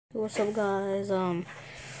What's up, guys? I'm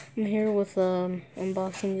here with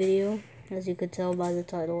unboxing video, as you could tell by the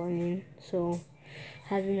title. So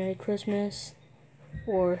happy Merry Christmas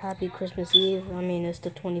or Happy Christmas Eve. It's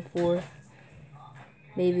the 24th.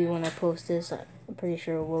 Maybe when I post this, I'm pretty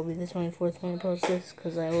sure it will be the 24th when I post this,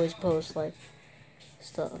 because I always post like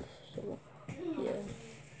stuff. So yeah.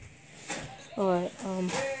 Alright.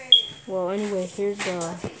 Well, anyway, here's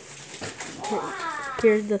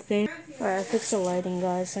the thing. Alright, I fixed the lighting,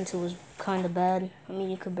 guys, since it was kind of bad.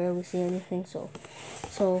 You could barely see anything, so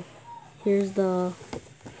here's the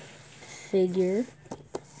figure.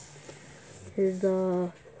 Here's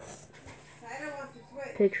the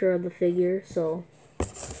picture of the figure, so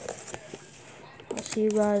I'll see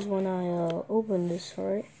you guys when I open this,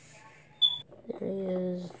 alright? There he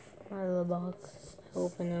is, out of the box. I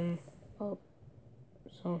open him up,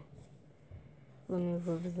 so let me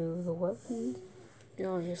review the weapons. It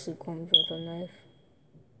obviously comes with a knife,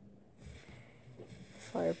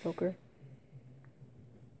 fire poker,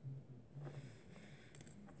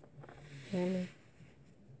 hammer,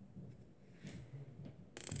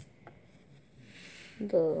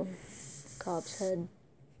 the cop's head.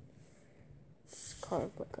 It's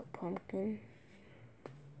carved like a pumpkin.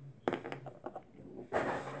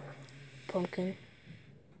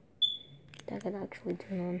 That could actually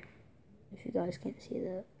turn on. If you guys can't see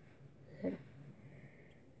that, there.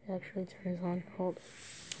 It actually turns on. I'll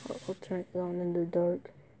turn it on in the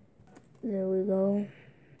dark. There we go.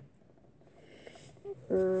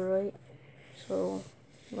 Right. So,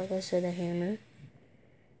 like I said, a hammer.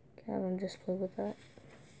 Can I have on display with that?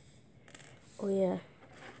 Oh yeah.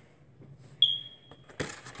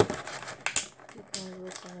 It comes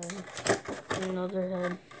with another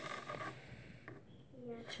head.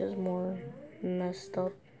 It's just more messed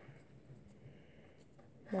up,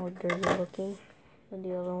 more dirty looking than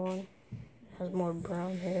the other one. It has more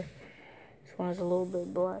brown hair. This one has a little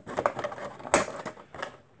bit black.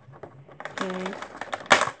 And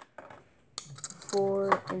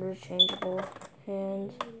 4 interchangeable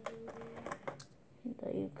hands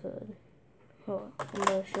that you could. Oh, I'm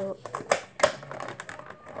gonna show.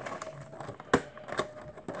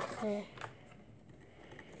 Okay.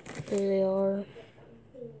 Here they are.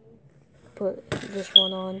 Put this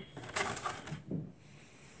one on.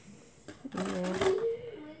 Yeah.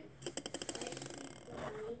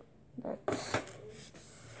 That's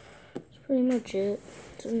pretty much it.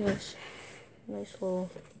 It's a nice little.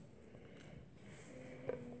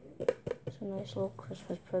 It's a nice little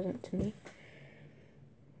Christmas present to me.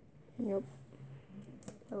 Yep.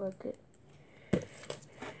 I like it.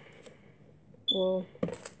 Well,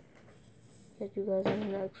 catch you guys in the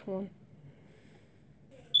next one.